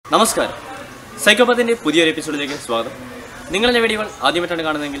നമസ്കാരം, സൈക്കോപാത്തിന്റെ പുതിയൊരു എപ്പിസോഡിലേക്ക് സ്വാഗതം. നിങ്ങളുടെ വീഡിയോകൾ ആദ്യമായിട്ടാണ്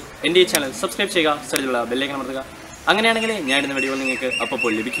കാണുന്നതെങ്കിൽ എൻ്റെ ഈ ചാനൽ സബ്സ്ക്രൈബ് ചെയ്യുക, സൈഡിലുള്ള ബെല്ലൈക്കൺ അമർത്തുക. അങ്ങനെയാണെങ്കിൽ ഞാൻ ഇടുന്ന വീഡിയോകൾ നിങ്ങൾക്ക്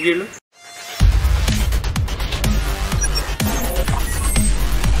അപ്പോൾ ലഭിക്കുകയുള്ളൂ.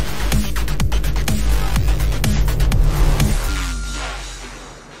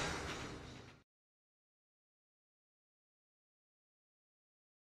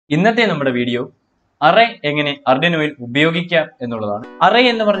 ഇന്നത്തെ നമ്മുടെ വീഡിയോ അറേ എങ്ങനെ അർഡിനോയിൽ ഉപയോഗിക്കാം എന്നുള്ളതാണ്. അറേ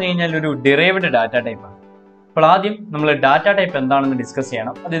എന്ന് പറഞ്ഞു കഴിഞ്ഞാൽ ഒരു ഡിറൈവ്ഡ് ഡാറ്റ ടൈപ്പാണ്. അപ്പോൾ ആദ്യം നമ്മൾ ഡാറ്റ ടൈപ്പ് എന്താണെന്ന് ഡിസ്കസ്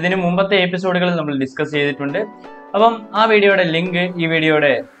ചെയ്യണം. അത് ഇതിന് മുമ്പത്തെ എപ്പിസോഡുകളിൽ നമ്മൾ ഡിസ്കസ് ചെയ്തിട്ടുണ്ട്. അപ്പം ആ വീഡിയോയുടെ ലിങ്ക് ഈ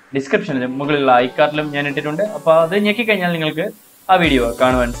വീഡിയോയുടെ ഡിസ്ക്രിപ്ഷനിലും മുകളിലുള്ള ഐക്കാർഡിലും ഞാൻ ഇട്ടിട്ടുണ്ട്. അപ്പോൾ അത് ഞെക്കിക്കഴിഞ്ഞാൽ നിങ്ങൾക്ക് ആ വീഡിയോ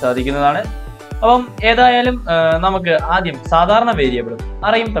കാണുവാൻ സാധിക്കുന്നതാണ്. അപ്പം ഏതായാലും നമുക്ക് ആദ്യം സാധാരണ വേരിയബിളും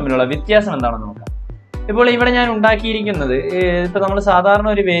അറേയും തമ്മിലുള്ള വ്യത്യാസം എന്താണെന്ന് നോക്കാം. ഇപ്പോൾ ഇവിടെ ഞാൻ ഉണ്ടാക്കിയിരിക്കുന്നത്, ഇപ്പൊ നമ്മൾ സാധാരണ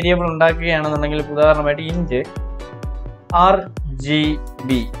ഒരു വേരിയബിൾ ഉണ്ടാക്കുകയാണെന്നുണ്ടെങ്കിൽ ഉദാഹരണമായിട്ട് ഇൻറ്റ് RGB,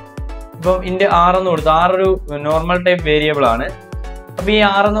 ഇപ്പം ഇൻറ്റ് R എന്ന് കൊടുത്തു. R ഒരു നോർമൽ ടൈപ്പ് വേരിയബിൾ ആണ്. അപ്പൊ ഈ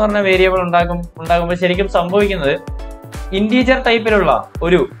R എന്ന് പറഞ്ഞ വേരിയബിൾ ഉണ്ടാക്കുമ്പോൾ ശരിക്കും സംഭവിക്കുന്നത് ഇൻറ്റീജർ ടൈപ്പിലുള്ള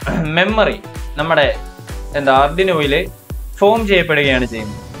ഒരു മെമ്മറി നമ്മുടെ ആർഡിനോയിൽ ഫോം ചെയ്യപ്പെടുകയാണ്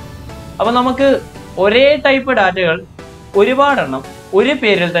ചെയ്യുന്നത്. അപ്പൊ നമുക്ക് ഒരേ ടൈപ്പ് ഡാറ്റകൾ ഒരുപാടെണ്ണം ഒരു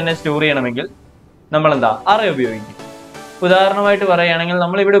പേരിൽ തന്നെ സ്റ്റോർ ചെയ്യണമെങ്കിൽ നമ്മൾ അറേ ഉപയോഗിക്കും. ഉദാഹരണമായിട്ട് പറയുകയാണെങ്കിൽ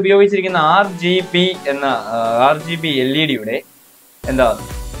നമ്മൾ ഇവിടെ ഉപയോഗിച്ചിരിക്കുന്ന RGB LED-യുടെ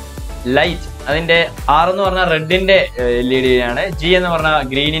ലൈറ്റ്, അതിന്റെ R എന്ന് പറഞ്ഞാൽ റെഡിന്റെ LED ആണ്, G എന്ന് പറഞ്ഞാൽ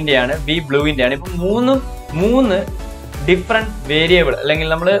ഗ്രീനിന്റെ ആണ്, B ബ്ലൂവിന്റെ ആണ്. ഇപ്പം മൂന്ന് ഡിഫറെന്റ് വേരിയബിൾ, അല്ലെങ്കിൽ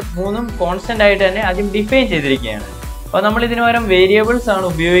നമ്മൾ മൂന്നും കോൺസ്റ്റന്റ് ആയിട്ട് തന്നെ ആദ്യം ഡിഫൈൻ ചെയ്തിരിക്കുകയാണ്. അപ്പൊ നമ്മൾ ഇതിന് പകരം വേരിയബിൾസ് ആണ്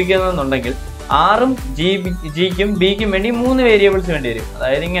ഉപയോഗിക്കുന്നതെന്നുണ്ടെങ്കിൽ R-ഉം G-ക്കും B-ക്കും വേണ്ടി 3 വേരിയബിൾസ് വേണ്ടി വരും.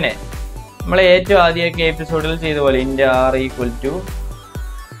 അതായത് ഇങ്ങനെ നമ്മൾ ഏറ്റവും ആദ്യമൊക്കെ എപ്പിസോഡിൽ ചെയ്ത പോലെ ഇൻറ്റ് R =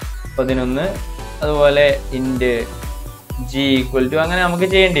 11, അതുപോലെ ഇൻറ്റ് G = അങ്ങനെ നമുക്ക്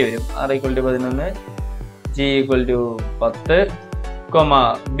ചെയ്യേണ്ടി വരും. R = 11, G = 10,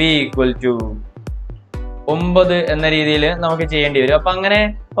 B = 9 എന്ന രീതിയിൽ നമുക്ക് ചെയ്യേണ്ടി വരും. അപ്പൊ അങ്ങനെ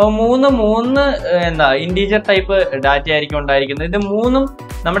മൂന്ന് ഇൻറ്റീജർ ടൈപ്പ് ഡാറ്റ ആയിരിക്കും ഉണ്ടായിരിക്കുന്നത്. ഇത് മൂന്നും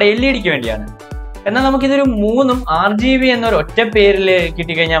നമ്മുടെ LED-ക്ക് വേണ്ടിയാണ്. എന്നാൽ നമുക്കിതൊരു മൂന്നും RGB എന്നൊരു ഒറ്റ പേരിൽ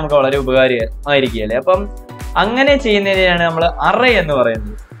കിട്ടിക്കഴിഞ്ഞാൽ നമുക്ക് വളരെ ഉപകാരമായിരിക്കുകയല്ലേ. അപ്പം അങ്ങനെ ചെയ്യുന്നതിനാണ് നമ്മൾ അറേ എന്ന്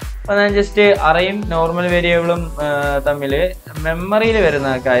പറയുന്നത്. അപ്പൊ ഞാൻ ജസ്റ്റ് അറേയും നോർമൽ വേരിയബിളും തമ്മിൽ മെമ്മറിയിൽ വരുന്ന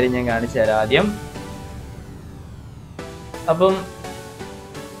കാര്യം ഞാൻ കാണിച്ചു തരാം ആദ്യം. അപ്പം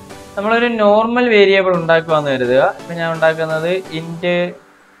നമ്മളൊരു നോർമൽ വേരിയബിൾ ഉണ്ടാക്കുകയെന്ന് കരുതുക. ഇപ്പൊ ഞാൻ ഉണ്ടാക്കുന്നത് ഇൻറ്റ്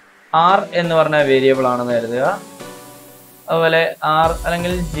R എന്ന് പറഞ്ഞ വേരിയബിൾ ആണെന്ന് കരുതുക. അതുപോലെ R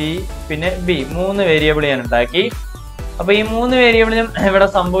അല്ലെങ്കിൽ G പിന്നെ B, 3 വേരിയബിൾ ഞാൻ ഉണ്ടാക്കി. അപ്പൊ ഈ 3 വേരിയബിളിലും ഇവിടെ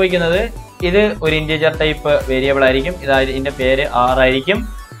സംഭവിക്കുന്നത് ഇത് ഒരു ഇൻറ്റീജർ ടൈപ്പ് വേരിയബിൾ ആയിരിക്കും. ഇതിന്റെ പേര് R ആയിരിക്കും.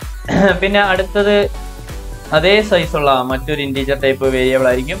 പിന്നെ അടുത്തത് അതേ സൈസുള്ള മറ്റൊരു ഇൻറ്റീജർ ടൈപ്പ് വേരിയബിൾ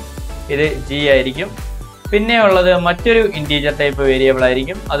ആയിരിക്കും, ഇത് G ആയിരിക്കും. പിന്നെ ഉള്ളത് മറ്റൊരു ഇൻറ്റീജർ ടൈപ്പ് വേരിയബിൾ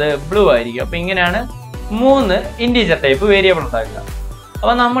ആയിരിക്കും, അത് ബ്ലൂ ആയിരിക്കും. അപ്പൊ ഇങ്ങനെയാണ് 3 ഇൻറ്റീജർ ടൈപ്പ് വേരിയബിൾ ഉണ്ടാക്കുക.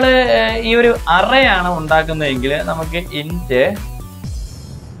 അപ്പൊ നമ്മൾ ഈ ഒരു അറേ ആണ് ഉണ്ടാക്കുന്നതെങ്കിൽ നമുക്ക് ഇൻറ്റ്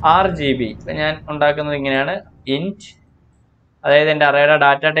RGB, ഇപ്പൊ ഞാൻ ഉണ്ടാക്കുന്നത് ഇങ്ങനെയാണ്. ഇൻറ്റ്, അതായത് എൻ്റെ അറേയുടെ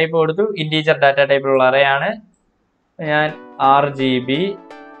ഡാറ്റ ടൈപ്പ് കൊടുത്തു, ഇൻറ്റീജർ ഡാറ്റ ടൈപ്പിലുള്ള അറേ ആണ്. ഞാൻ RGB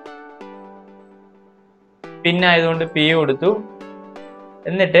പിന്നെ ആയതുകൊണ്ട് P കൊടുത്തു.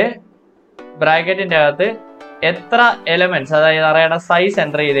 എന്നിട്ട് ബ്രാക്കറ്റിന്റെ അകത്ത് എത്ര എലമെന്റ്സ്, അതായത് അറേയുടെ സൈസ്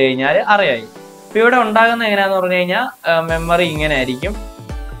എൻ്റർ ചെയ്ത് കഴിഞ്ഞാൽ അറേ ആയി. ഇപ്പൊ ഇവിടെ ഉണ്ടാകുന്നത് എങ്ങനെയാന്ന് പറഞ്ഞു കഴിഞ്ഞാൽ മെമ്മറി ഇങ്ങനെ ആയിരിക്കും.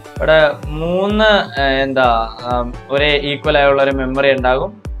 ഇവിടെ 3 ഒരേ ഈക്വൽ ആയുള്ള ഒരു മെമ്മറി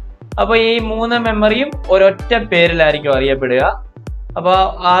ഉണ്ടാകും. അപ്പൊ ഈ 3 മെമ്മറിയും ഒരൊറ്റ പേരിലായിരിക്കും അറിയപ്പെടുക. അപ്പൊ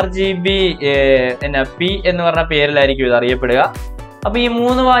RGB P എന്ന് പറഞ്ഞ പേരിലായിരിക്കും ഇത് അറിയപ്പെടുക. അപ്പൊ ഈ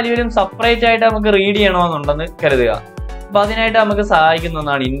 3 വാല്യൂവിലും സെപ്പറേറ്റ് ആയിട്ട് നമുക്ക് റീഡ് ചെയ്യണമെന്നുണ്ടെന്ന് കരുതുക. അപ്പൊ അതിനായിട്ട് നമുക്ക് സഹായിക്കുന്ന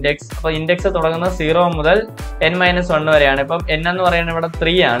ഒന്നാണ് ഇൻഡെക്സ്. അപ്പൊ ഇൻഡെക്സ് തുടങ്ങുന്നത് 0 മുതൽ n-1 വരെയാണ്. ഇപ്പം n എന്ന് പറയുന്നത് ഇവിടെ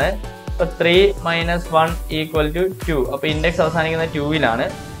 3 ആണ്. അപ്പൊ 3 - 1 = 2. അപ്പൊ ഇൻഡെക്സ് അവസാനിക്കുന്നത് 2-ലാണ്.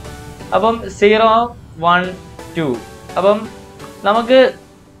 അപ്പം 0, 1, 2. അപ്പം നമുക്ക്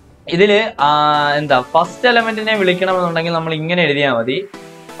ഇതില് ഫസ്റ്റ് എലമെന്റിനെ വിളിക്കണമെന്നുണ്ടെങ്കിൽ നമ്മൾ ഇങ്ങനെ എഴുതിയാൽ മതി.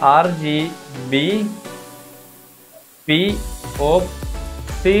 RGB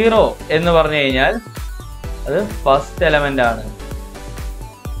P0 എന്ന് പറഞ്ഞു കഴിഞ്ഞാൽ അത് ഫസ്റ്റ് എലമെന്റ് ആണ്.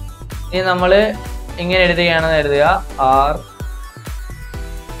 ഇനി നമ്മൾ ഇങ്ങനെ എഴുതുകയാണെന്ന് കരുതുക.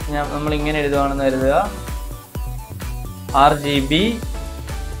 നമ്മൾ ഇങ്ങനെ എഴുതുകയാണെന്ന് കരുതുക. RGB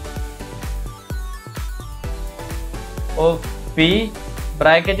P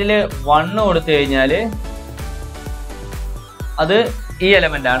ബ്രാക്കറ്റിൽ 1 കൊടുത്തു കഴിഞ്ഞാൽ അത് ഈ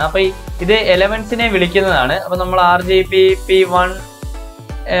എലമെന്റ് ആണ്. അപ്പൊ ഇത് എലമെന്റ്സിനെ വിളിക്കുന്നതാണ്. അപ്പൊ നമ്മൾ RGB P1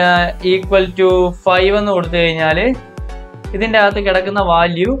 = 5 എന്ന് കൊടുത്തു കഴിഞ്ഞാൽ ഇതിൻ്റെ അകത്ത് കിടക്കുന്ന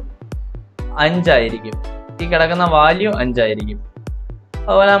വാല്യൂ 5 ആയിരിക്കും. ഈ കിടക്കുന്ന വാല്യൂ 5 ആയിരിക്കും.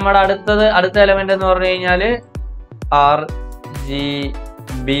 അതുപോലെ നമ്മുടെ അടുത്ത എലമെന്റ് എന്ന് പറഞ്ഞു കഴിഞ്ഞാൽ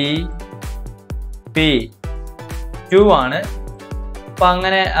RGBP2 ആണ്. അപ്പൊ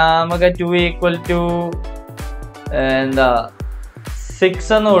അങ്ങനെ നമുക്ക് 2 = 6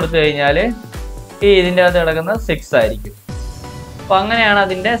 എന്ന് കൊടുത്തു കഴിഞ്ഞാൽ ഇതിൻ്റെ അകത്ത് കിടക്കുന്ന 6 ആയിരിക്കും. അപ്പൊ അങ്ങനെയാണ്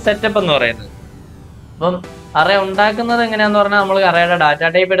അതിന്റെ സെറ്റപ്പ് എന്ന് പറയുന്നത്. അപ്പം അറേ ഉണ്ടാക്കുന്നത് എങ്ങനെയാന്ന് പറഞ്ഞാൽ നമ്മൾ അറേയുടെ ഡാറ്റ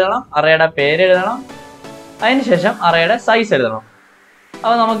ടൈപ്പ് എഴുതണം, അറേയുടെ പേര് എഴുതണം, അതിനുശേഷം അറേയുടെ സൈസ് എഴുതണം.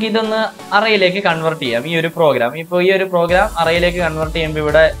 അപ്പോൾ നമുക്ക് ഇതൊന്ന് അറയിലേക്ക് കൺവേർട്ട് ചെയ്യാം. ഈ ഒരു പ്രോഗ്രാം അറയിലേക്ക് കൺവേർട്ട് ചെയ്യുമ്പോൾ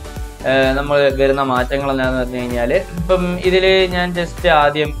ഇവിടെ നമ്മൾ വരുന്ന മാറ്റങ്ങൾ എന്താണെന്ന് പറഞ്ഞു കഴിഞ്ഞാൽ, ഇപ്പം ഇതിൽ ഞാൻ ജസ്റ്റ്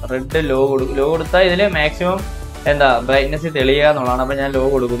ആദ്യം റെഡ് ലോ കൊടുത്താൽ ഇതിൽ മാക്സിമം ബ്രൈറ്റ്നസ് തെളിയുക എന്നുള്ളതാണ്. അപ്പം ഞാൻ ലോ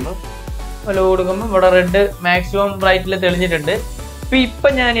കൊടുക്കുമ്പോൾ ഇവിടെ റെഡ് മാക്സിമം ബ്രൈറ്റിൽ തെളിഞ്ഞിട്ടുണ്ട്.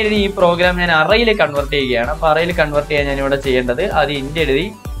 ഇപ്പം ഞാൻ എഴുതി ഈ പ്രോഗ്രാം ഞാൻ അറയിൽ കൺവേർട്ട് ചെയ്യുകയാണ്. അപ്പോൾ അറയിൽ കൺവേർട്ട് ചെയ്യാൻ ഞാൻ ഇവിടെ ചെയ്യേണ്ടത് അത് ഇൻറ്റ് എഴുതി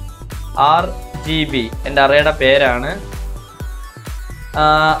RGB എൻ്റെ അറയുടെ പേരാണ്.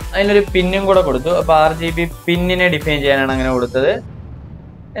 അതിനൊരു പിന്നും കൂടെ കൊടുത്തു. അപ്പോൾ RGB പിന്നിനെ ഡിഫൈൻ ചെയ്യാനാണ് അങ്ങനെ കൊടുത്തത്.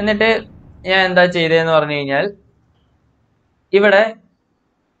 എന്നിട്ട് ഞാൻ എന്താ ചെയ്തതെന്ന് പറഞ്ഞു കഴിഞ്ഞാൽ ഇവിടെ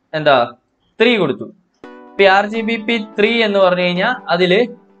 3 കൊടുത്തു. ഇപ്പം RGBP3 എന്ന് പറഞ്ഞു കഴിഞ്ഞാൽ അതിൽ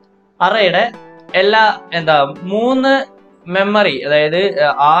അറയുടെ എല്ലാ 3 മെമ്മറി, അതായത്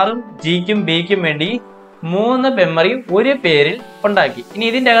ആറും ജിക്കും ബിക്കും വേണ്ടി 3 മെമ്മറി ഒരു പേരിൽ ഉണ്ടാക്കി. ഇനി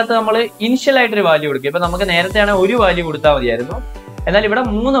ഇതിൻ്റെ അകത്ത് നമ്മൾ ഇനിഷ്യൽ ആയിട്ടൊരു വാല്യൂ കൊടുക്കും. ഇപ്പൊ നമുക്ക് നേരത്തെയാണ് ഒരു വാല്യൂ കൊടുത്താൽ മതിയായിരുന്നു. എന്നാൽ ഇവിടെ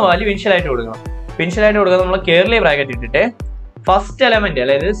 3 വാല്യൂ ഇനിഷ്യൽ ആയിട്ട് കൊടുക്കണം. ഇനിഷ്യൽ ആയിട്ട് കൊടുക്കുന്നത് നമ്മൾ കേർലി ബ്രാക്കറ്റ് ഇട്ടിട്ട് ഫസ്റ്റ് എലമെന്റ്,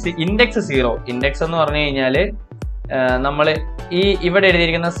 അതായത് ഇൻഡെക്സ് 0, ഇൻഡെക്സ് എന്ന് പറഞ്ഞു കഴിഞ്ഞാൽ നമ്മൾ ഇവിടെ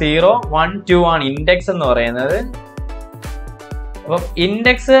എഴുതിയിരിക്കുന്ന 0, 1, 2 ആണ് ഇൻഡെക്സ് എന്ന് പറയുന്നത്. അപ്പം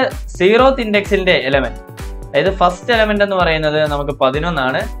ഇൻഡെക്സ് 0th ഇൻഡെക്സിന്റെ എലമെന്റ്, അതായത് ഫസ്റ്റ് എലമെന്റ് എന്ന് പറയുന്നത് നമുക്ക് 11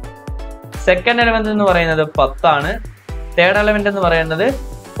 ആണ്, സെക്കൻഡ് എലമെന്റ് എന്ന് പറയുന്നത് 10 ആണ്, തേർഡ് എലമെന്റ് എന്ന് പറയുന്നത്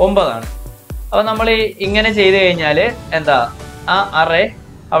 9 ആണ്. അപ്പൊ നമ്മൾ ഇങ്ങനെ ചെയ്ത് കഴിഞ്ഞാൽ ആ അറേ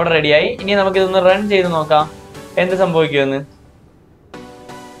അവിടെ റെഡിയായി. ഇനി നമുക്കിതൊന്ന് റൺ ചെയ്ത് നോക്കാം എന്ത് സംഭവിക്കുമെന്ന്.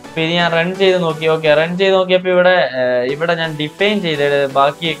 ഇത് ഞാൻ റൺ ചെയ്ത് നോക്കി. ഓക്കെ, റൺ ചെയ്ത് നോക്കിയപ്പോൾ ഇവിടെ ഞാൻ ഡിഫൈൻ ചെയ്ത്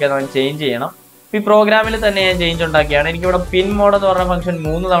ബാക്കിയൊക്കെ ഞാൻ ചേഞ്ച് ചെയ്യണം. ഈ പ്രോഗ്രാമിൽ തന്നെ ഞാൻ ചേഞ്ച് ഉണ്ടാക്കിയാണ്. എനിക്കിവിടെ പിൻ മോഡ് എന്ന് പറഞ്ഞ ഫംഗ്ഷൻ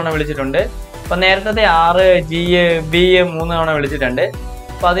 3 തവണ വിളിച്ചിട്ടുണ്ട്. അപ്പൊ നേരത്തെ RG B 3 തവണ വിളിച്ചിട്ടുണ്ട്.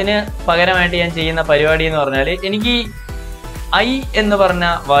 അപ്പൊ അതിന് പകരമായിട്ട് ഞാൻ ചെയ്യുന്ന പരിപാടി എന്ന് പറഞ്ഞാൽ എനിക്ക് I എന്ന് പറഞ്ഞ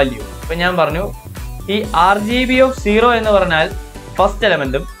വാല്യൂ, ഇപ്പൊ ഞാൻ പറഞ്ഞു ഈ RGB0 എന്ന് പറഞ്ഞാൽ ഫസ്റ്റ്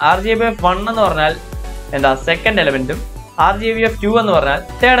എലമെന്റും RGB1 എന്ന് പറഞ്ഞാൽ സെക്കൻഡ് എലമെന്റും RGB2 എന്ന് പറഞ്ഞാൽ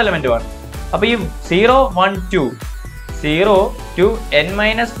തേർഡ് എലമെന്റുമാണ്. അപ്പൊ ഈ 0, 1, 2 0 to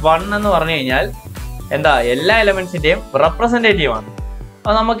n-1 എന്ന് പറഞ്ഞു കഴിഞ്ഞാൽ എല്ലാ എലമെന്റ്സിന്റെയും റെപ്രസെന്റേറ്റീവ് ആണ്.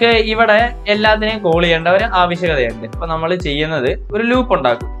 അപ്പൊ നമുക്ക് ഇവിടെ എല്ലാത്തിനെയും കോൾ ചെയ്യേണ്ട ഒരു ആവശ്യകതയുണ്ട്. അപ്പൊ നമ്മൾ ചെയ്യുന്നത് ഒരു ലൂപ്പ്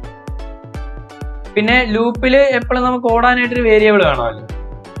ഉണ്ടാക്കും. പിന്നെ ലൂപ്പിൽ എപ്പോഴും നമുക്ക് ഓടാനായിട്ടൊരു വേരിയബിൾ വേണമല്ലോ.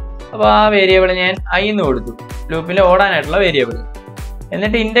 അപ്പൊ ആ വേരിയബിൾ ഞാൻ I എന്ന് കൊടുത്തു, ലൂപ്പിൽ ഓടാനായിട്ടുള്ള വേരിയബിൾ.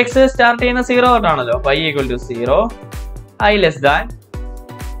 എന്നിട്ട് ഇൻഡെക്സ് സ്റ്റാർട്ട് ചെയ്യുന്ന 0 തൊട്ടാണല്ലോ. അപ്പൊ I = 0, I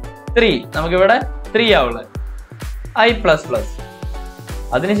 <3. നമുക്കിവിടെ 3 ആവുള്ളത് I++.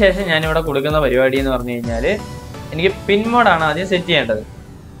 അതിനുശേഷം ഞാനിവിടെ കൊടുക്കുന്ന പരിപാടി എന്ന് പറഞ്ഞു കഴിഞ്ഞാൽ എനിക്ക് പിൻ മോഡാണ് ആദ്യം സെറ്റ് ചെയ്യേണ്ടത്.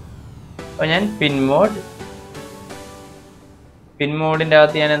 അപ്പൊ ഞാൻ പിൻ മോഡിന്റെ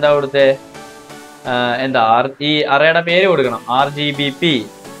അകത്ത് ഞാൻ കൊടുത്തേ ഈ അറയുടെ പേര് കൊടുക്കണം. RGBP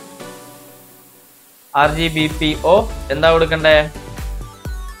ഓഫ് കൊടുക്കണ്ടേ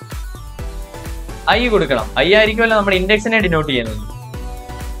I കൊടുക്കണം. I ആയിരിക്കുമല്ലോ നമ്മുടെ ഇൻഡെക്സിനെ ഡിനോട്ട് ചെയ്യുന്നത്.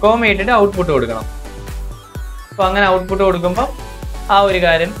 കോമ ഇട്ടിട്ട് ഔട്ട്പുട്ട് കൊടുക്കണം. അപ്പൊ അങ്ങനെ ഔട്ട്പുട്ട് കൊടുക്കുമ്പോൾ ആ ഒരു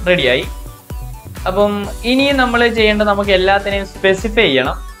കാര്യം റെഡിയായി. അപ്പം ഇനിയും നമ്മൾ ചെയ്യേണ്ടത് നമുക്ക് എല്ലാത്തിനെയും സ്പെസിഫൈ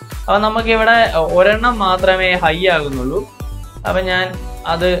ചെയ്യണം. അപ്പൊ നമുക്ക് ഇവിടെ ഒരെണ്ണം മാത്രമേ ഹൈ ആകുന്നുള്ളൂ. അപ്പൊ ഞാൻ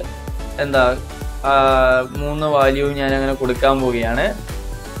അത് 3 വാല്യൂ ഞാൻ അങ്ങനെ കൊടുക്കാൻ പോവുകയാണ്.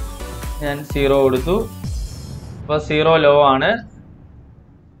 ഞാൻ 0 കൊടുത്തു. അപ്പൊ 0 ലോ ആണ്.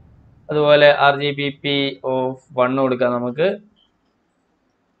 അതുപോലെ RGBP1 കൊടുക്കാം നമുക്ക്.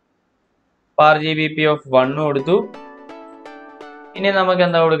 RGBP1 കൊടുത്തു. ഇനി നമുക്ക്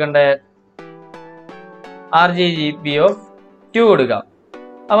കൊടുക്കണ്ടേ RGBP2 കൊടുക്കാം.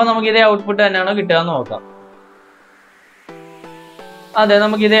 അപ്പൊ നമുക്ക് ഇതേ ഔട്ട്പുട്ട് തന്നെയാണോ കിട്ടുക എന്ന് നോക്കാം. അതെ,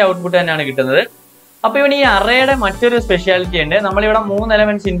 നമുക്ക് ഇതേ ഔട്ട്പുട്ട് തന്നെയാണ് കിട്ടുന്നത്. അപ്പൊ ഇവിടെ ഈ അറേയുടെ മറ്റൊരു സ്പെഷ്യാലിറ്റി ഉണ്ട്. നമ്മളിവിടെ 3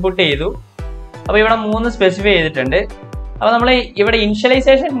 എലമെന്റ്സ് ഇൻപുട്ട് ചെയ്തു. അപ്പൊ ഇവിടെ 3 സ്പെസിഫൈ ചെയ്തിട്ടുണ്ട്. അപ്പൊ നമ്മൾ ഇവിടെ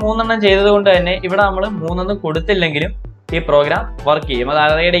ഇനിഷ്യലൈസേഷൻ 3 ചെയ്തത് കൊണ്ട് തന്നെ ഇവിടെ നമ്മൾ 3 കൊടുത്തില്ലെങ്കിലും ഈ പ്രോഗ്രാം വർക്ക് ചെയ്യും. അത്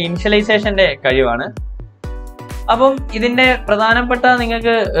അറേയുടെ ഇനിഷ്യലൈസേഷന്റെ കഴിവാണ്. അപ്പം ഇതിന്റെ പ്രധാനപ്പെട്ട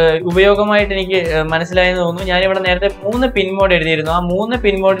നിങ്ങൾക്ക് ഉപയോഗമായിട്ട് എനിക്ക് മനസ്സിലായെന്ന് തോന്നുന്നു. ഞാനിവിടെ നേരത്തെ 3 പിൻ മോഡ് എഴുതിയിരുന്നു. ആ 3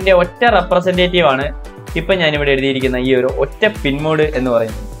 പിൻ മോഡിന്റെ ഒറ്റ റെപ്രസെന്റേറ്റീവ് ആണ് ഇപ്പൊ ഞാനിവിടെ എഴുതിയിരിക്കുന്ന ഈ ഒരു ഒറ്റ പിൻ മോഡ് എന്ന്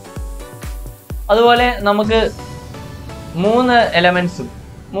പറയുന്നത്. അതുപോലെ നമുക്ക് മൂന്ന്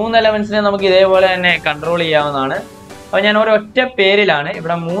എലമെന്റ്സിനെ നമുക്ക് ഇതേപോലെ തന്നെ കൺട്രോൾ ചെയ്യാവുന്നതാണ്. അപ്പോൾ ഞാൻ ഒരൊറ്റ പേരിലാണ്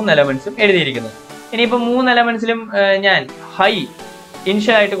ഇവിടെ 3 എലമെന്റ്സും എഴുതിയിരിക്കുന്നത്. ഇനിയിപ്പോൾ 3 എലമെന്റ്സിലും ഞാൻ ഹൈ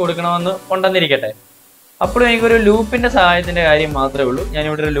ഇനിഷ്യൽ ആയിട്ട് കൊടുക്കണമെന്ന് കൊണ്ടുവന്നിരിക്കട്ടെ. അപ്പോഴും എനിക്കൊരു ലൂപ്പിന്റെ സഹായത്തിന്റെ കാര്യം മാത്രമേ ഉള്ളൂ.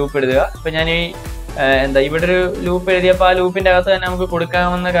 ഞാനിവിടെ ഒരു ലൂപ്പ് എഴുതുക. ഇപ്പം ഞാൻ ഈ ഇവിടെ ഒരു ലൂപ്പ് എഴുതിയപ്പോൾ ആ ലൂപ്പിന്റെ അകത്ത് തന്നെ നമുക്ക്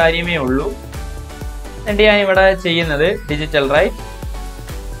കൊടുക്കാവുന്ന കാര്യമേ ഉള്ളൂ. എന്നിട്ട് ഞാൻ ഇവിടെ ചെയ്യുന്നത് digital right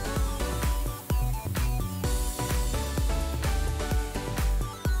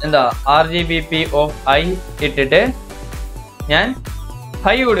RGBP of I ഇട്ടിട്ട് ഞാൻ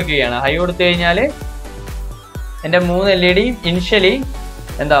ഹൈ കൊടുക്കുകയാണ്. ഹൈ കൊടുത്തു കഴിഞ്ഞാൽ എൻ്റെ 3 LED ഇനിഷ്യലി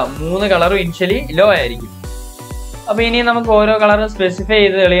 3 കളറും ഇനിഷ്യലി ലോ ആയിരിക്കും. അപ്പോൾ ഇനി നമുക്ക് ഓരോ കളറും സ്പെസിഫൈ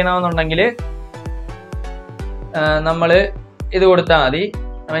ചെയ്ത് തെളിയണമെന്നുണ്ടെങ്കിൽ നമ്മൾ ഇത് കൊടുത്താൽ മതി.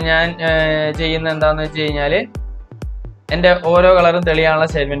 അപ്പം ഞാൻ ചെയ്യുന്ന എന്താണെന്ന് വെച്ച് കഴിഞ്ഞാൽ എൻ്റെ ഓരോ കളറും തെളിയാനുള്ള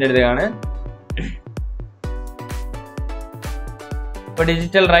സ്റ്റേറ്റ്മെന്റ് എഴുതുകയാണ്. ഇപ്പോൾ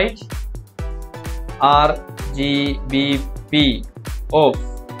ഡിജിറ്റൽ റൈറ്റ് RGBP ഓഫ്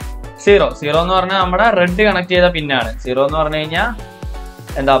 0 എന്ന് പറഞ്ഞാൽ നമ്മുടെ റെഡ് കണക്ട് ചെയ്ത പിന്നാണ്. 0 എന്ന് പറഞ്ഞു കഴിഞ്ഞാൽ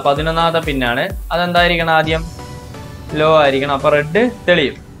 11ാമത്തെ പിന്നാണ്. അതെന്തായിരിക്കണം? ആദ്യം ലോ ആയിരിക്കണം. അപ്പോൾ റെഡ്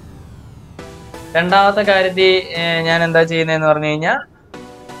തെളിയും. രണ്ടാമത്തെ കാര്യത്തിൽ ഞാൻ എന്താ ചെയ്യുന്നതെന്ന് പറഞ്ഞു കഴിഞ്ഞാൽ,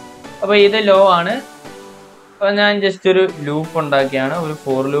 അപ്പോൾ ഇത് ലോ ആണ്. അപ്പോൾ ഞാൻ ജസ്റ്റ് ഒരു ലൂപ്പ് ഉണ്ടാക്കിയാണ്, ഒരു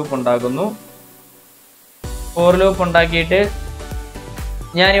ഫോർ ലൂപ്പ് ഉണ്ടാക്കുന്നു. ഫോർ ലൂപ്പ് ഉണ്ടാക്കിയിട്ട്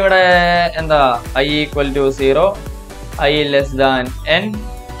ഞാനിവിടെ i = 0, i n,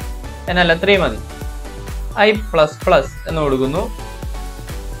 എന്നല്ല 3 മതി, i++ എന്ന് കൊടുക്കുന്നു.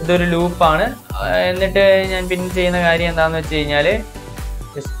 ഇതൊരു ലൂപ്പാണ്. എന്നിട്ട് ഞാൻ പിന്നെ ചെയ്യുന്ന കാര്യം എന്താണെന്ന് വെച്ച് കഴിഞ്ഞാൽ,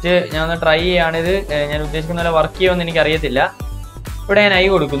 ജസ്റ്റ് ഞാൻ ഒന്ന് ട്രൈ ചെയ്യുകയാണിത്. ഞാൻ ഉദ്ദേശിക്കുന്ന പോലെ വർക്ക് ചെയ്യുമെന്ന് എനിക്കറിയത്തില്ല. ഇവിടെ ഞാൻ i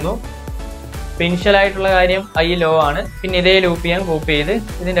കൊടുക്കുന്നു. ഇനിഷ്യൽ ആയിട്ടുള്ള കാര്യം i ലോ ആണ്. പിന്നെ ഇതേ ലൂപ്പ് ഞാൻ കോപ്പി ചെയ്ത്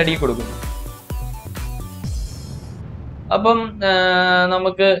ഇതിൻ്റെ അടിയിൽ കൊടുക്കുന്നു. അപ്പം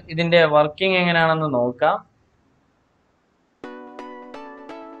നമുക്ക് ഇതിൻ്റെ വർക്കിംഗ് എങ്ങനെയാണെന്ന് നോക്കാം.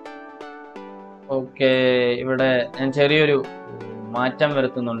 ഓക്കെ, ഇവിടെ ഞാൻ ചെറിയൊരു മാറ്റം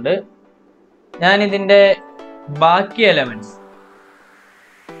വരുത്തുന്നുണ്ട്. ഞാൻ ഇതിൻ്റെ ബാക്കി എലമെന്റ്സ്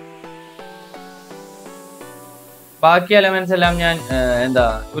എല്ലാം ഞാൻ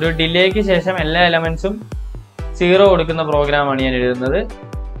ഒരു ഡിലേക്ക് ശേഷം എല്ലാ എലമെന്റ്സും 0 കൊടുക്കുന്ന പ്രോഗ്രാമാണ് ഞാൻ എഴുതുന്നത്.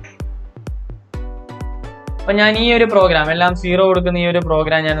 അപ്പൊ ഞാൻ ഈ ഒരു പ്രോഗ്രാം എല്ലാം 0 കൊടുക്കുന്ന ഈ ഒരു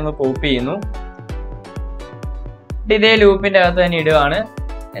പ്രോഗ്രാം ഞാനൊന്ന് കോപ്പി ചെയ്യുന്നു. ഇതേ ലൂപ്പിന്റെ അകത്ത് തന്നെ ഇടുകയാണ്.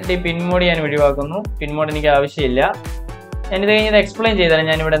 എന്നിട്ട് ഈ പിൻമോഡ് ഞാൻ ഒഴിവാക്കുന്നു. പിൻമോഡ് എനിക്ക് ആവശ്യമില്ല. ഞാനിത് കഴിഞ്ഞത് എക്സ്പ്ലെയിൻ ചെയ്താലും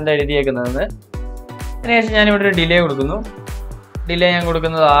ഞാനിവിടെ എന്താ എഴുതിയേക്കുന്നതെന്ന്. അതിനുശേഷം ഞാനിവിടെ ഒരു ഡിലേ കൊടുക്കുന്നു. ഡിലേ ഞാൻ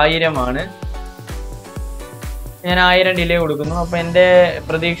കൊടുക്കുന്നത് 1000 ആണ്. ഞാൻ 1000 ഡിലേ കൊടുക്കുന്നു. അപ്പോൾ എൻ്റെ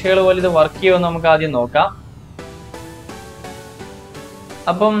പ്രതീക്ഷകൾ പോലെ ഇത് വർക്ക് ചെയ്യുമെന്ന് നമുക്ക് ആദ്യം നോക്കാം.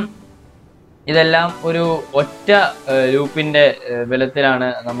 അപ്പം ഇതെല്ലാം ഒരു ഒറ്റ ലൂപ്പിന്റെ ബലത്തിലാണ്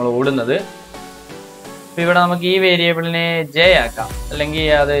നമ്മൾ ഓടുന്നത്. അപ്പോൾ ഇവിടെ നമുക്ക് ഈ വേരിയബിളിനെ j ആക്കാം, അല്ലെങ്കിൽ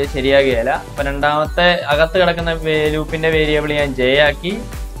അത് ശരിയാകുകയില്ല. അപ്പോൾ രണ്ടാമത്തെ അകത്ത് കിടക്കുന്ന ലൂപ്പിന്റെ വേരിയബിൾ ഞാൻ j ആക്കി.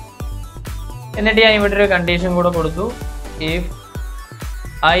 എന്നിട്ട് ഞാൻ ഇവിടെ ഒരു കണ്ടീഷൻ കൂടെ കൊടുത്തു, if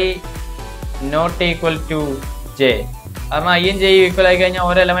i not equal to j. കാരണം i യും j ഈക്വൽ ആയി കഴിഞ്ഞാൽ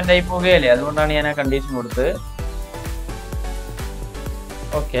ഓരോ എലമെന്റ് ആയി പോവുകയല്ലേ. അതുകൊണ്ടാണ് ഞാൻ ആ കണ്ടീഷൻ കൊടുത്തത്.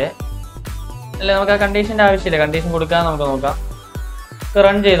 ഓക്കെ, അല്ലെ, നമുക്ക് ആ കണ്ടീഷന്റെ ആവശ്യമില്ല. കണ്ടീഷൻ കൊടുക്കാൻ നമുക്ക് നോക്കാം.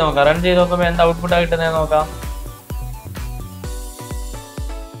 റൺ ചെയ്ത് നോക്കാം. റൺ ചെയ്ത് നോക്കുമ്പോൾ എന്താ ഔട്ട്പുട്ടാണ് കിട്ടുന്നത് നോക്കാം.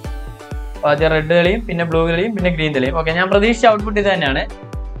 ആദ്യം റെഡ് തെളിയും, പിന്നെ ബ്ലൂ തെളിയും, പിന്നെ ഗ്രീൻ തെളിയും. ഓക്കെ, ഞാൻ പ്രതീക്ഷിച്ച ഔട്ട്പുട്ട് ഇത് തന്നെയാണ്.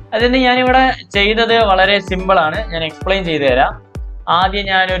 അതിന് ഞാനിവിടെ ചെയ്തത് വളരെ സിമ്പിൾ ആണ്. ഞാൻ എക്സ്പ്ലെയിൻ ചെയ്തു തരാം. ആദ്യം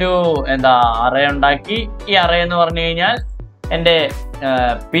ഞാനൊരു അറേ ഉണ്ടാക്കി. ഈ അറേ എന്ന് പറഞ്ഞു കഴിഞ്ഞാൽ എൻ്റെ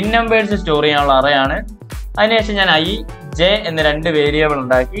പിൻ നമ്പേഴ്സ് സ്റ്റോർ ചെയ്യാനുള്ള അറേയാണ്. അതിനുശേഷം ഞാൻ i, j എന്ന 2 വേരിയബിൾ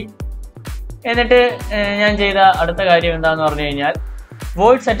ഉണ്ടാക്കി. എന്നിട്ട് ഞാൻ ചെയ്ത അടുത്ത കാര്യം എന്താണെന്ന് പറഞ്ഞു കഴിഞ്ഞാൽ,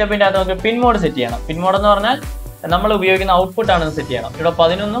 വോയിഡ് സെറ്റപ്പിൻ്റെ അകത്ത് നമുക്ക് പിൻ മോഡ് സെറ്റ് ചെയ്യണം. പിൻ മോഡ് എന്ന് പറഞ്ഞാൽ നമ്മൾ ഉപയോഗിക്കുന്ന ഔട്ട്പുട്ടാണ് സെറ്റ് ചെയ്യണം. ഇവിടെ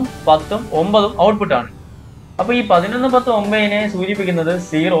 11, 10, 9 ഔട്ട്പുട്ടാണ്. അപ്പോൾ ഈ 11, 10, 9നെ സൂചിപ്പിക്കുന്നത്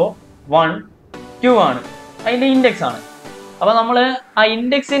 0, 1, 2 ആണ്. അതിൻ്റെ ഇൻഡെക്സ് ആണ്. അപ്പോൾ നമ്മൾ ആ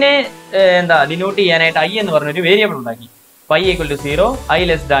ഇൻഡെക്സിനെ ഡിനോട്ട് ചെയ്യാനായിട്ട് i എന്ന് പറഞ്ഞൊരു വേരിയബിൾ ഉണ്ടാക്കി. i = 0, i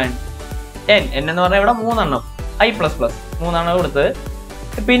n, n എന്ന് പറഞ്ഞാൽ ഇവിടെ 3 എണ്ണം, i++, 3 ആണ് കൊടുത്തത്.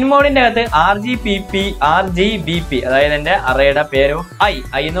 പിൻമോഡിന്റെ അകത്ത് RGBP, അതായത് എൻ്റെ അറേയുടെ പേര്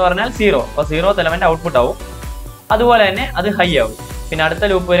i എന്ന് പറഞ്ഞാൽ 0. അപ്പോൾ 0th എലമെന്റ് ഔട്ട്പുട്ട് ആവും. അതുപോലെ തന്നെ അത് ഹൈ ആവും. പിന്നെ അടുത്ത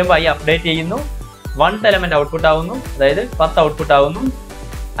ലൂപ്പ് വരുമ്പോൾ i അപ്ഡേറ്റ് ചെയ്യുന്നു. 1th എലമെന്റ് ഔട്ട്പുട്ട് ആവുന്നു, അതായത് 10 ഔട്ട്പുട്ട് ആവുന്നു.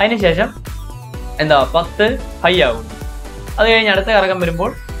 അതിനുശേഷം 10 ഹൈ ആവുന്നു. അത് കഴിഞ്ഞ് അടുത്ത കറക്കം വരുമ്പോൾ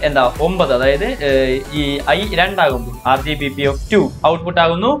 9, അതായത് ഈ i 2 ആകുമ്പോൾ RGBP of 2 ഔട്ട്പുട്ട്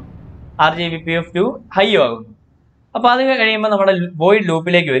ആകുന്നു, RGBP of 2 ഹൈ ആകുന്നു. അപ്പോൾ അത് കഴിയുമ്പോൾ നമ്മുടെ വോയിഡ്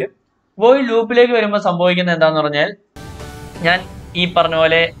ലൂപ്പിലേക്ക് വരും. വോയിഡ് ലൂപ്പിലേക്ക് വരുമ്പോൾ സംഭവിക്കുന്നത് എന്താണെന്ന് പറഞ്ഞാൽ, ഞാൻ ഈ പറഞ്ഞ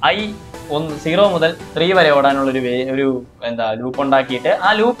പോലെ ഐ 0 മുതൽ 3 വരെ ഓടാനുള്ള ഒരു ലൂപ്പ് ഉണ്ടാക്കിയിട്ട് ആ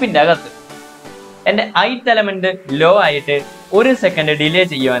ലൂപ്പിന്റെ അകത്ത് എൻ്റെ ith എലമെന്റ് ലോ ആയിട്ട് 1 സെക്കൻഡ് ഡിലേ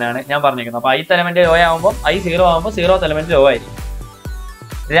ചെയ്യുവാനാണ് ഞാൻ പറഞ്ഞിരിക്കുന്നത്. അപ്പോൾ ith എലമെന്റ് ലോ ആകുമ്പോൾ I0 ആകുമ്പോൾ 0th എലമെന്റ് ലോ ആയിരിക്കും.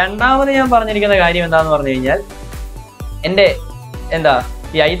 രണ്ടാമത് ഞാൻ പറഞ്ഞിരിക്കുന്ന കാര്യം എന്താന്ന് പറഞ്ഞു കഴിഞ്ഞാൽ എൻ്റെ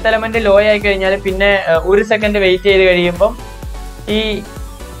ഈ ith എലമെന്റ് ലോ ആയി കഴിഞ്ഞാൽ പിന്നെ 1 സെക്കൻഡ് വെയിറ്റ് ചെയ്ത് കഴിയുമ്പം ഈ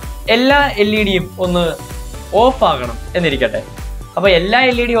എല്ലാ LED-യും ഒന്ന് ഓഫ് ആകണം എന്നിരിക്കട്ടെ. അപ്പോൾ എല്ലാ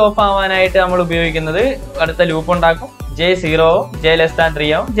LED ഓഫ് ആവാനായിട്ട് നമ്മൾ ഉപയോഗിക്കുന്നത് അടുത്ത ലൂപ്പ് ഉണ്ടാക്കും. J0 ആവും, J<3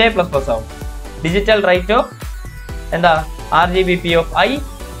 ആവും, J++ ആവും. Digital right of RGBP of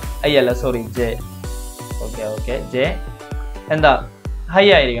J. J high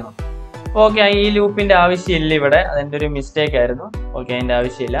ആയിരിക്കണം. ഓക്കെ, ഈ ലൂപ്പിന്റെ ആവശ്യമില്ല ഇവിടെ, അതിൻ്റെ ഒരു മിസ്റ്റേക്ക് ആയിരുന്നു. ഓക്കെ, അതിൻ്റെ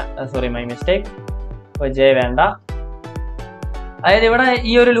ആവശ്യമില്ല, മൈ മിസ്റ്റേക്ക്. അപ്പോൾ J വേണ്ട. അതായത് ഇവിടെ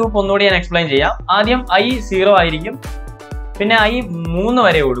ഈ ഒരു ലൂപ്പ് ഒന്നുകൂടി ഞാൻ എക്സ്പ്ലെയിൻ ചെയ്യാം. ആദ്യം I0 ആയിരിക്കും, പിന്നെ I 3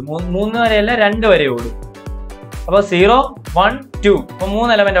 വരെ ഓടും. 3 വരെയല്ല, 2 വരെ ഓടും. അപ്പോൾ 0, 1, 2 അപ്പോൾ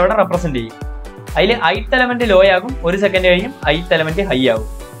 3 എലമെന്റ് അവിടെ റെപ്രസെന്റ് ചെയ്യും. അതിൽ ith എലമെന്റ് ലോ ആകും, 1 സെക്കൻഡ് കഴിയും ith എലമെന്റ് ഹൈ ആകും.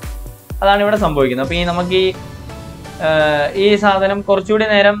 അതാണ് ഇവിടെ സംഭവിക്കുന്നത്. അപ്പോൾ നമുക്ക് ഈ സാധനം കുറച്ചുകൂടി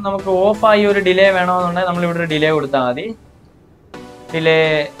നേരം നമുക്ക് ഓഫായി ഒരു ഡിലേ വേണമെന്നുണ്ടെങ്കിൽ നമ്മളിവിടെ ഒരു ഡിലേ കൊടുത്താൽ മതി. ഡിലേ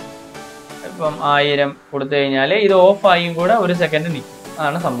ഇപ്പം 1000 കൊടുത്തു കഴിഞ്ഞാൽ ഇത് ഓഫായും കൂടെ 1 സെക്കൻഡ് നിൽക്കും.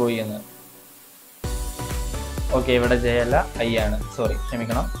 അതാണ് സംഭവിക്കുന്നത്. ഓക്കെ, ഇവിടെ J അല്ല, I ആണ്,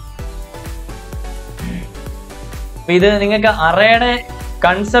 ക്ഷമിക്കണം. അപ്പൊ ഇത് നിങ്ങൾക്ക് അറേയുടെ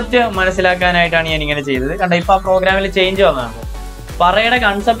കൺസെപ്റ്റ് മനസ്സിലാക്കാനായിട്ടാണ് ഞാൻ ഇങ്ങനെ ചെയ്തത്. കണ്ട, ഇപ്പൊ ആ പ്രോഗ്രാമിൽ ചേഞ്ച് വന്നതാണ്. അപ്പൊ അറേയുടെ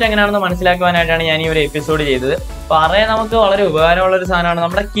കൺസെപ്റ്റ് എങ്ങനെയാണെന്ന് മനസ്സിലാക്കുവാനായിട്ടാണ് ഞാൻ ഈ ഒരു എപ്പിസോഡ് ചെയ്തത്. അപ്പൊ അറേ നമുക്ക് വളരെ ഉപകാരമുള്ള ഒരു സാധനമാണ്.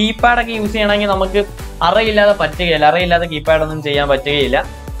 നമ്മുടെ കീപാഡൊക്കെ യൂസ് ചെയ്യണമെങ്കിൽ നമുക്ക് അറയില്ലാതെ പറ്റുകയില്ല, അറയില്ലാതെ കീപാഡൊന്നും ചെയ്യാൻ പറ്റുകയില്ല.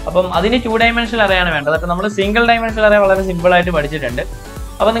 അപ്പം അതിന് 2 ഡയമെൻഷണൽ അറയാണ് വേണ്ടത്. അപ്പം നമ്മൾ സിംഗിൾ ഡയമെൻഷണൽ അറേ വളരെ സിമ്പിൾ ആയിട്ട് പഠിച്ചിട്ടുണ്ട്.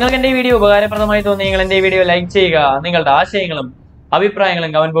 അപ്പോൾ നിങ്ങൾക്ക് എൻ്റെ ഈ വീഡിയോ ഉപകാരപ്രദമായി തോന്നി നിങ്ങൾ എൻ്റെ ഈ വീഡിയോ ലൈക്ക് ചെയ്യുക, നിങ്ങളുടെ ആശയങ്ങളും അഭിപ്രായങ്ങളും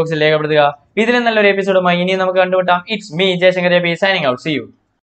കമന്റ് ബോക്സിൽ രേഖപ്പെടുത്തുക. ഇതിലും നല്ലൊരു എപ്പിസോഡുമായി ഇനി നമുക്ക് കണ്ടുമുട്ടാം. It's me Jaishankar signing out. See you.